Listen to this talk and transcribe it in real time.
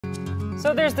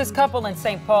So there's this couple in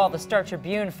St. Paul the Star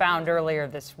Tribune found earlier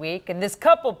this week, and this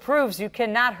couple proves you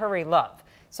cannot hurry love.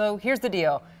 So here's the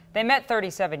deal. They met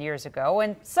 37 years ago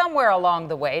and somewhere along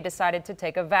the way decided to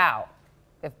take a vow.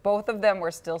 If both of them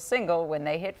were still single when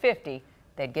they hit 50,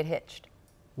 they'd get hitched.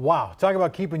 Wow, talk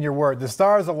about keeping your word. The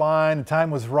stars aligned, the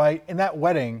time was right, and that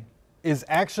wedding is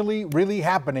actually really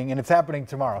happening, and it's happening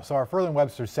tomorrow. So our Ferlin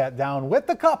Webster sat down with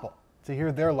the couple to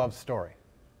hear their love story.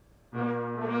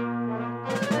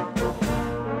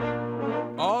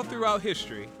 All throughout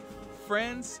history,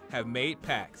 friends have made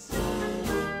pacts.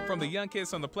 From the young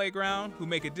kids on the playground who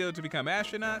make a deal to become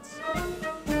astronauts,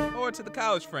 or to the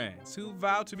college friends who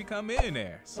vow to become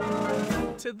millionaires,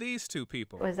 to these two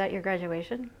people. Was that your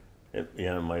graduation?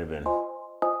 Yeah, it might have been.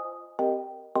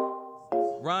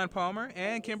 Ron Palmer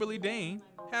and Kimberly Dean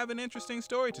have an interesting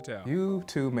story to tell. You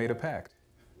two made a pact.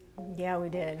 Yeah, we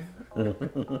did.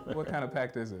 What kind of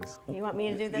pact is this? You want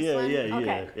me to do this one?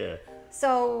 Okay. Yeah.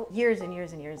 So years and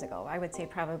years and years ago, I would say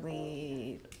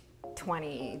probably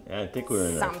 20 I think we were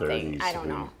in our 30s. I don't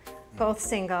know. Both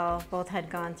single, both had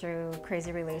gone through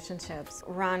crazy relationships.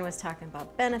 Ron was talking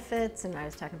about benefits and I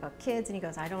was talking about kids, and he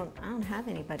goes, I don't have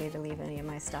anybody to leave any of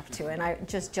my stuff to. And I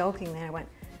just jokingly, I went,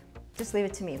 just leave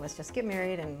it to me. Let's just get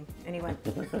married. And he went,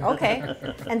 okay.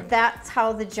 And that's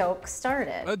how the joke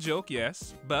started. A joke,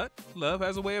 yes, but love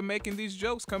has a way of making these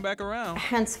jokes come back around.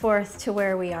 Henceforth to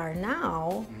where we are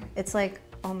now, it's like,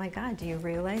 oh my God, do you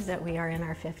realize that we are in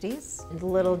our 50s?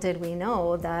 Little did we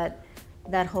know that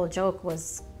that whole joke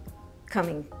was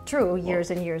coming true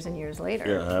years and years and years later.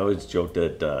 Yeah, I always joke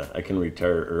that I can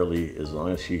retire early as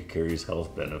long as she carries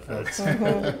health benefits. So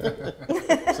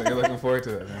you're looking forward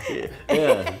to it, huh?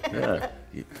 Yeah.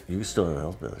 You still have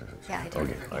health benefits? Yeah, I do.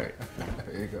 Okay, all right.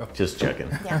 There you go. Just checking.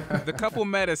 Yeah. The couple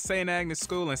met at St. Agnes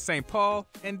School in St. Paul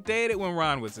and dated when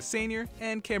Ron was a senior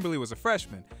and Kimberly was a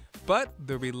freshman. But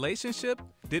the relationship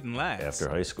didn't last. After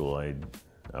high school,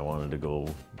 I wanted to go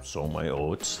sow my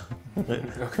oats,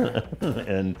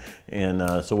 and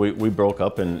so we broke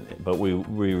up, but we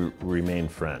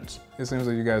remained friends. It seems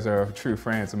like you guys are true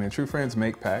friends. I mean, true friends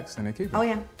make pacts and they keep them. Oh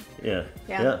yeah.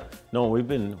 Yeah. No, we've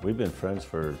been friends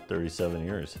for 37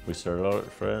 years. We started out as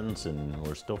friends, and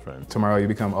we're still friends. Tomorrow you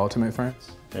become ultimate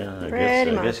friends? Yeah, I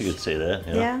Pretty guess you could say that.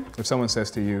 Yeah. If someone says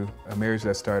to you, a marriage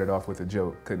that started off with a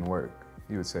joke couldn't work,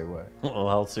 you would say what? Well,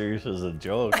 how serious is a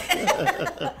joke?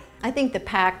 I think the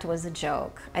pact was a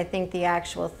joke. I think the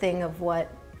actual thing of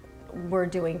what we're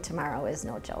doing tomorrow is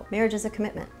no joke. Marriage is a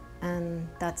commitment, and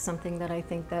that's something that I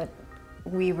think that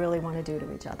we really want to do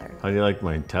to each other. How do you like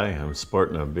my tie? I'm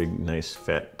sporting a big, nice,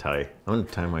 fat tie. I'm gonna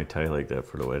tie my tie like that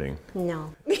for the wedding.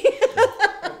 No.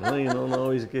 Well, you don't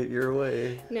always get your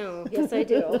way. No, yes I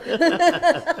do.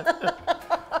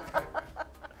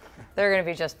 They're going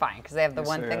to be just fine because they have the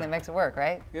one thing that makes it work,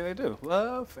 right? Yeah, they do.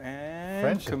 Love and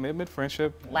Friendship. commitment,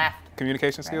 friendship, Laughter.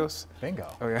 Communication skills. Bingo.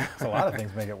 Oh yeah. So a lot of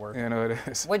things make it work. Yeah, no, it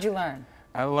is. What'd you learn?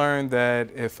 I learned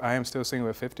that if I am still single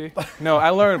at 50, no,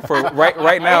 I learned for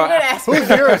right now. Who's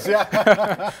yours?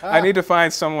 Yeah. I need to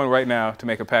find someone right now to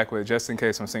make a pact with, just in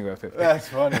case I'm single at 50. That's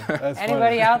funny. That's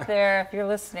Anybody funny. out there, if you're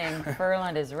listening,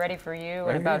 Ferland is ready for you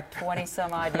in about 20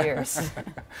 some odd years.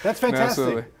 That's fantastic.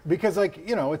 Absolutely. Because, like,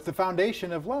 you know, it's the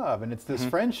foundation of love, and it's this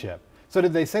friendship. So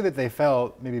did they say that they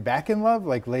fell maybe back in love,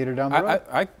 like later down the road?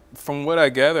 I from what I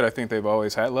gathered, I think they've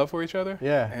always had love for each other.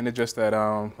 Yeah. And it's just that,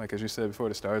 like as you said before,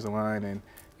 the stars align, and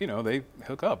you know they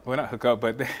hook up. Well, not hook up,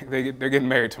 but they're getting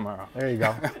married tomorrow. There you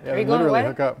go. Yeah, Are you going to the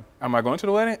wedding? hook up. Am I going to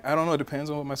the wedding? I don't know. It depends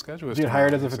on what my schedule is. Did you get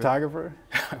hired as a photographer?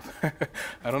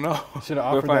 I don't know. Should have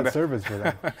offered that service for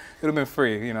them. It would have been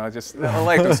free, you know. I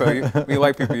like them, so when you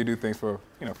like people, you do things for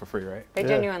free, right? They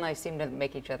genuinely seem to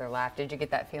make each other laugh. Did you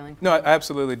get that feeling? No, I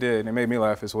absolutely did. It made me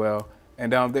laugh as well.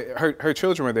 And her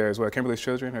children were there as well. Kimberly's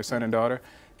children, her son and daughter,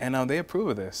 and they approve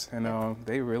of this, and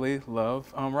they really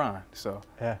love Ron. So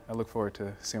I look forward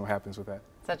to seeing what happens with that.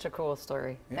 Such a cool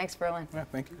story. Thanks, Ferland. Yeah,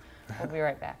 thank you. We'll be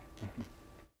right back.